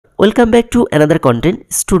Welcome back to another content.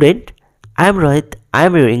 Student, I am Rohit. I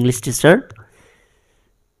am your English teacher.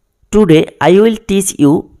 Today I will teach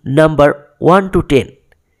you number 1 to 10.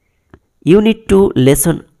 Unit 2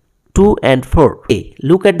 lesson 2 and 4. Okay,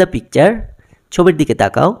 look at the picture. ছবির দিকে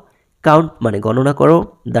তাকাও। Count মানে গণনা করো।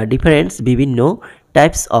 The difference বিভিন্ন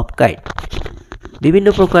types of kite. বিভিন্ন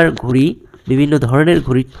প্রকার ঘুড়ি, বিভিন্ন ধরনের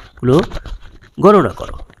ঘুড়িগুলো গণনা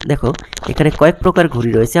করো। দেখো এখানে কয়েক প্রকার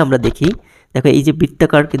ঘুড়ি রয়েছে আমরা দেখি। দেখো এই যে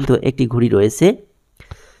বৃত্তাকার কিন্তু একটি ঘুড়ি রয়েছে।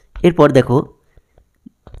 এরপর দেখো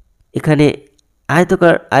এখানে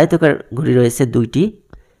আয়তাকার ঘুড়ি রয়েছে দুইটি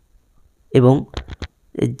এবং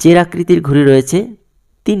জের আকৃতির ঘুড়ি রয়েছে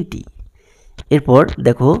তিনটি। এরপর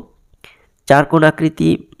দেখো চারকোণ আকৃতি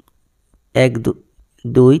 1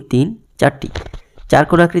 2 3 4টি।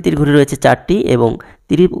 চারকোণ আকৃতির ঘুড়ি রয়েছে 4টি এবং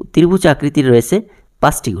ত্রিভুজ আকৃতির রয়েছে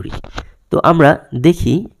 5টি ঘুড়ি। তো আমরা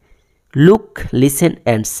দেখি লুক লিসেন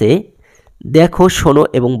অ্যান্ড সে, দেখো শোনো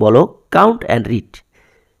এবং বলো, কাউন্ট অ্যান্ড রিড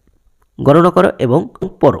গণনা করো এবং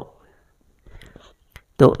পড়ো।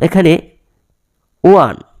 তো এখানে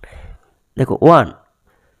 1 দেখো 1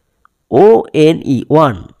 ONE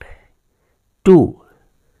 1, 2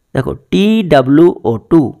 দেখো TWO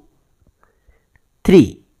 2, 3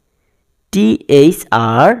 THREE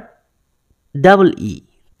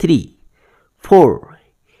 3, 4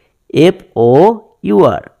 FOUR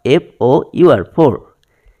 4,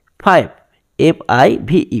 5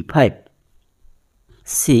 FIVE 5.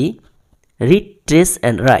 See, read, trace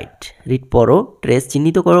and write. Read পড়ো, trace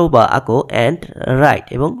চিহ্নিত করো বা আঁকো and write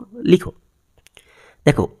এবং লিখো।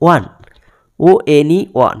 দেখো 1 ONE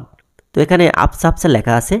 1, তো এখানে আপসা আপসা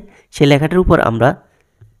লেখা আছে, সেই লেখাটার উপর আমরা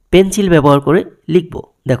পেন্সিল ব্যবহার করে লিখব।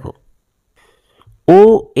 দেখো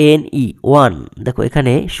ONE 1, দেখো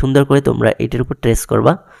এখানে সুন্দর করে তোমরা এটার উপর ট্রেস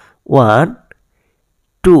করবা। 1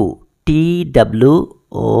 2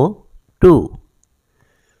 TWO 2,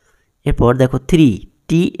 এরপর দেখো 3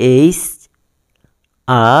 THREE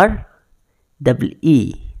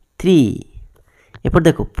 3, এরপর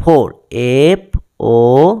দেখো 4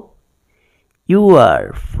 FOUR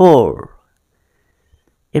 4,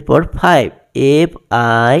 এরপর 5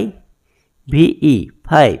 FIVE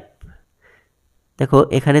 5। দেখো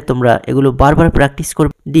এখানে তোমরা এগুলো বারবার প্র্যাকটিস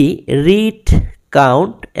করবে। D read,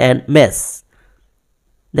 count and match,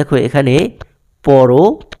 দেখো এখানে পড়ো,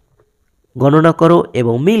 গণনা করো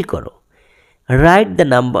এবং মিল করো। Write the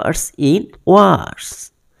numbers in words,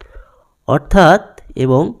 অর্থাৎ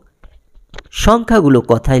এবং সংখ্যাগুলো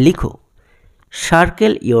কথায় লিখো।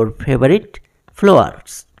 সার্কেল ইয়োর ফেভারিট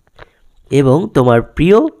ফ্লাওয়ার্স, এবং তোমার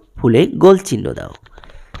প্রিয় ফুলে গোল চিহ্ন দাও।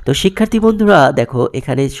 তো শিক্ষার্থী বন্ধুরা দেখো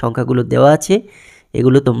এখানে সংখ্যাগুলো দেওয়া আছে,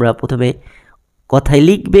 এগুলো তোমরা প্রথমে কথায়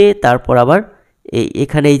লিখবে, তারপর আবার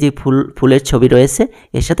এখানে এই যে ফুলের ছবি রয়েছে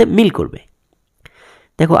এর সাথে মিল করবে।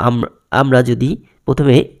 দেখো আমরা যদি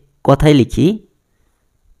প্রথমে কথায় লিখি,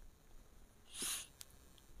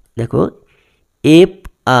 দেখো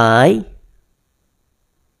FIVE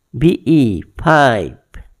 5,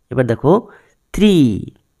 এবার দেখো 3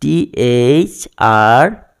 THREE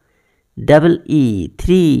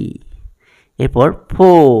 3, এরপর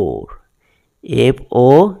 4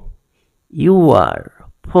 FOUR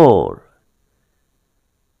 4,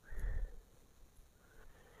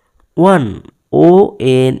 1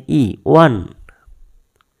 ONE 1,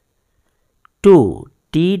 2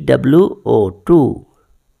 TWO 2।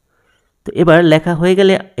 তো এবার লেখা হয়ে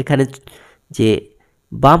গেলে এখানে যে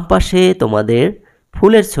বাম পাশে তোমাদের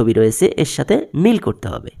ফুলের ছবি রয়েছে এর সাথে মিল করতে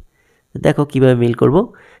হবে। দেখো কিভাবে মিল করব।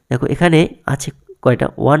 দেখো এখানে আছে কয়টা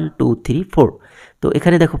 1 2 3 4, তো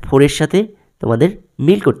এখানে দেখো 4 এর সাথে তোমাদের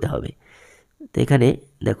মিল করতে হবে। তো এখানে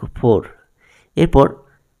দেখো 4, এরপর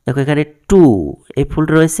দেখো এখানে 2, এই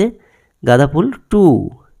ফুলটা রয়েছে গাঁদা ফুল 2,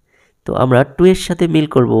 তো আমরা 2 এর সাথে মিল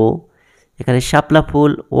করব। এখানে শাপলা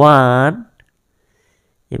ফুল 1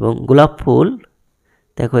 এবং গোলাপ ফুল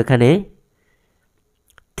দেখো এখানে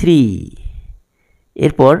 3,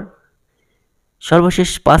 এরপর সর্বশেষ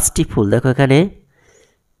 5টি ফুল, দেখো এখানে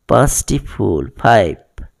 5টি ফুল 5।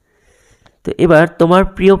 তো এবার তোমার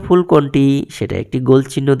প্রিয় ফুল কোনটি সেটা একটি গোল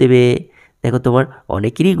চিহ্ন দেবে। দেখো তোমার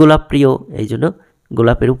অনেকেরই গোলাপ প্রিয়, এই জন্য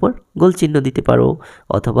গোলাপের উপর গোল চিহ্ন দিতে পারো,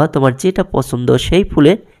 অথবা তোমার যেটা পছন্দ সেই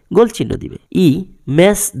ফুলে গোল চিহ্ন দিবে। ই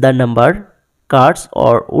match the number cards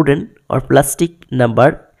or wooden or plastic number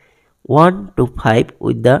 1 to 5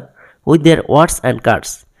 with their words and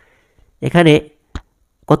cards। এখানে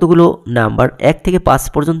কতগুলো নাম্বার 1 থেকে 5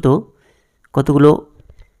 পর্যন্ত কতগুলো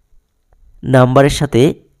নাম্বারের সাথে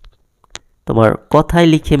তোমার কথায়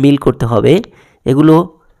লিখে মিল করতে হবে। এগুলো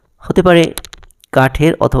হতে পারে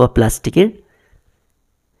কাঠের অথবা প্লাস্টিকের।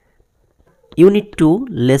 Unit 2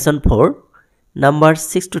 lesson 4 number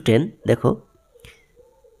 6 to 10। দেখো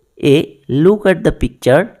এ লুক অ্যাট দ্য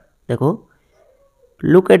পিকচার, দেখো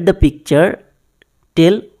look at the picture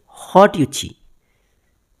tell what you C,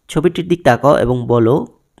 ছবিটির দিক তাকাও এবং বলো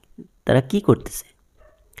তারা কি করতেছে।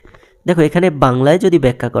 দেখো এখানে বাংলায় যদি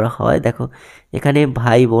ব্যাখ্যা করা হয়, দেখো এখানে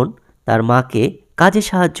ভাই বোন তার মাকে কাজে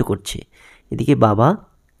সাহায্য করছে, এদিকে বাবা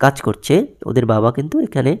কাজ করছে, ওদের বাবা কিন্তু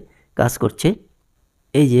এখানে কাজ করছে,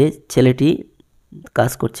 এই যে ছেলেটি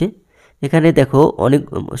কাজ করছে। এখানে দেখো অনেক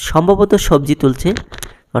সম্ভবত সবজি তুলছে,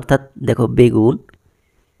 অর্থাৎ দেখো বেগুন,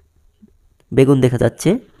 বেগুন দেখা যাচ্ছে,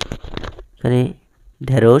 এখানে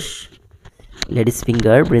ঢেঁড়স, ladies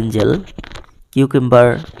finger, brinjal, cucumber,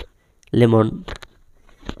 lemon.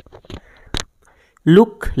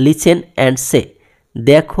 Look, listen and সে,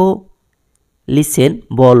 দেখো, লিসেন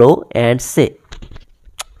বলো, and say.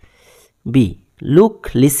 B, look,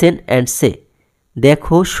 listen and সে,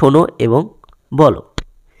 দেখো, শোনো এবং বলো।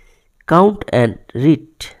 কাউন্ট অ্যান্ড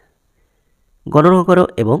রিড, গণনা করো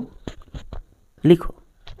এবং লিখো।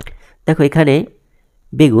 দেখো এখানে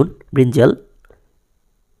বেগুন, ব্রিঞ্জাল,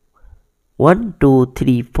 1 2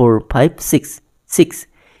 3 4 5 6, 6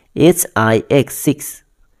 HIX 6,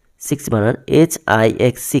 6 বানান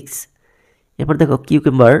HIX 6। এরপর দেখো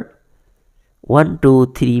কিউকাম্বার 1 2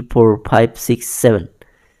 3 4 5 6 7,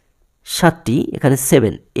 7টি, এখানে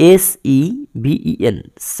 7 SEVEN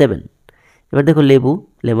 7। এবার দেখো লেবু,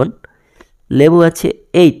 লেমন, লেবু আছে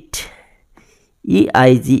 8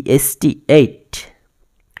 EIGST 8।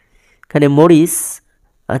 এখানে মরিচ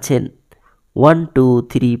আছেন 1 2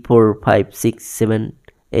 3 4 5 6 7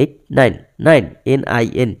 8 9, 9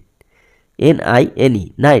 NINE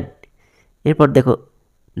 9। এরপর দেখো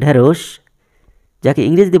ঢেঁড়স, যাকে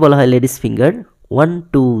ইংরেজিতে বলা হয় লেডিস ফিঙ্গার, 1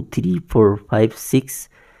 2 3 4 5 6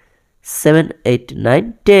 7 8 9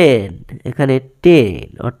 10। এখানে 10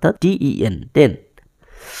 অর্থাৎ TEN 10,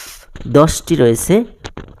 10টি রয়েছে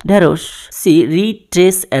ঢেঁড়স। C, read,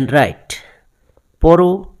 trace and right, পড়ো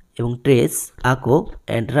এবং ট্রেস আঁকো,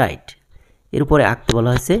 অ্যান্ড রাইট, এর উপরে আঁকতে বলা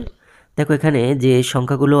হয়েছে। দেখো এখানে যে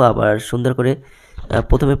সংখ্যাগুলো আবার সুন্দর করে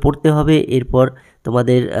প্রথমে পড়তে হবে, এরপর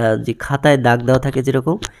তোমাদের যে খাতায় দাগ দেওয়া থাকে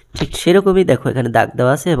যেরকম, ঠিক সেরকমই দেখো এখানে দাগ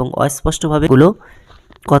দেওয়া আছে এবং অস্পষ্টভাবে এগুলো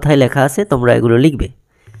কথায় লেখা আছে, তোমরা এগুলো লিখবে।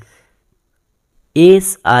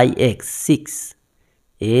 SIX 6,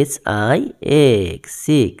 SIX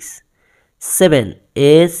 6, 7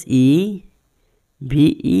 SEVEN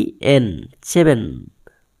 7।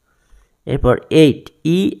 এরপর 8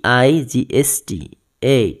 EIGST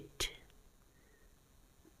 8।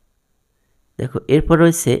 দেখো এরপর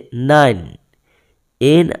রয়েছে 9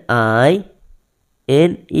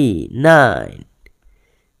 NINE 9,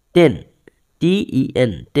 10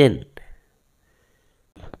 TEN 10।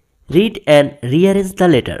 Read and rearrange the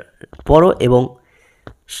letter, পড়ো এবং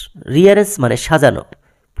রিঅ্যারেঞ্জ মানে সাজানো,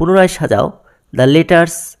 পুনরায় সাজাও, দ্য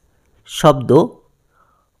লেটার্স শব্দ,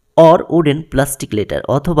 অর উডেন প্লাস্টিক লেটার,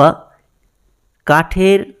 অথবা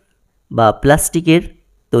কাঠের বা প্লাস্টিকের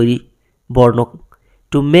তৈরি বর্ণ,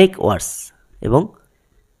 টু মেক ওয়ার্ডস, এবং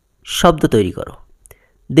শব্দ তৈরি করো।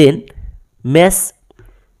 দেন ম্যাচ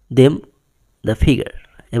দেম দ্য ফিগার,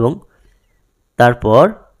 এবং তারপর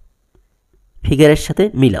ফিগারের সাথে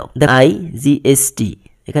মিলাও। IGST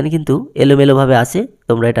এখানে কিন্তু এলোমেলোভাবে আছে,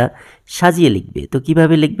 তোমরা এটা সাজিয়ে লিখবে। তো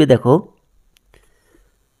কিভাবে লিখবে দেখো,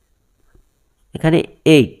 এখানে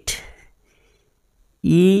 8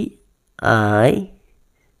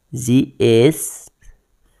 EIGS,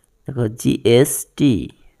 দেখো GST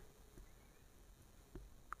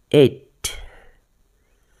 8,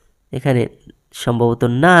 এখানে সম্ভবত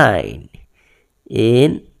 9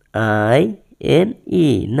 NINE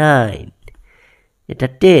 9, এটা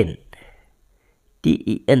 10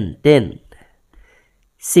 TEN 10,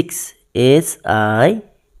 6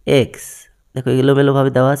 SIX, দেখো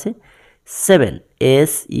এলোমেলোভাবে দেওয়া আছে, 7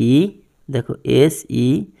 SE, দেখো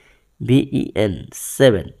SEVEN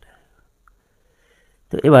 7।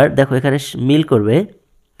 তো এবার দেখো এখানে মিল করবে।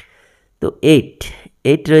 তো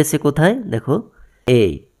 8 রয়েছে কোথায়, দেখো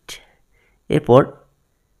 8। এরপর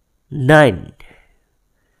 9,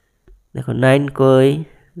 দেখো 9 কই,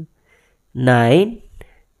 9।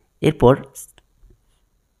 এরপর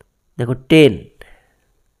দেখো 10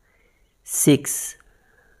 6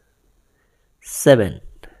 7,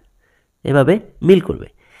 এভাবে মিল করবে।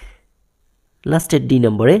 লাস্টের ডি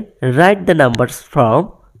নম্বরে write the numbers from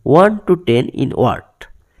 1 to 10 in word,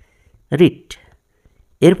 read,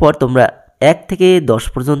 এরপর তোমরা 1 থেকে 10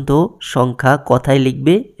 পর্যন্ত সংখ্যা কথায়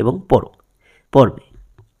লিখবে এবং পড়বে।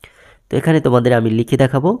 তো এখানে তোমাদের আমি লিখে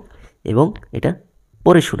দেখাবো এবং এটা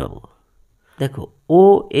পড়ে শোনাবো। দেখো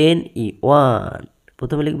ONE 1,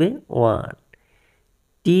 প্রথমে লিখবে 1,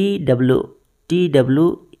 TWE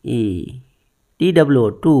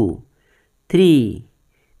 2, 3,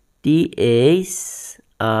 THREE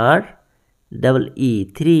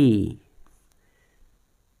 3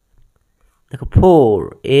 দেখো 4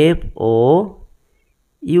 FOUR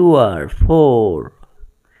 4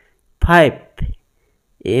 5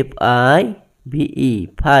 FIVE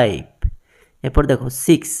 5 এরপর দেখো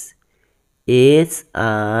 6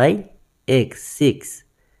 SIX 6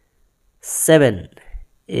 7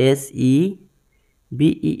 SEVEN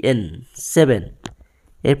 7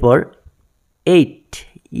 এরপর 8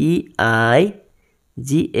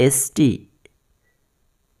 EIGST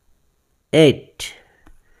 8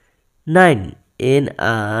 9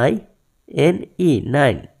 NINE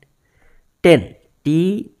 9 10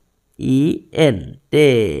 TEN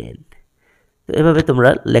 10 তো এভাবে তোমরা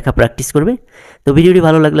লেখা প্র্যাকটিস করবে। তো ভিডিওটি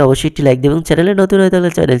ভালো লাগলে অবশ্যই একটি লাইক দেবে এবং চ্যানেলে নতুন হয়ে থাকলে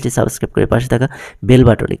চ্যানেলটি সাবস্ক্রাইব করে পাশে থাকা বেল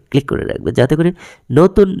বাটনে ক্লিক করে রাখবে, যাতে করে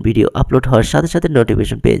নতুন ভিডিও আপলোড হওয়ার সাথে সাথে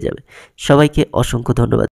নোটিফিকেশন পেয়ে যাবে। সবাইকে অসংখ্য ধন্যবাদ।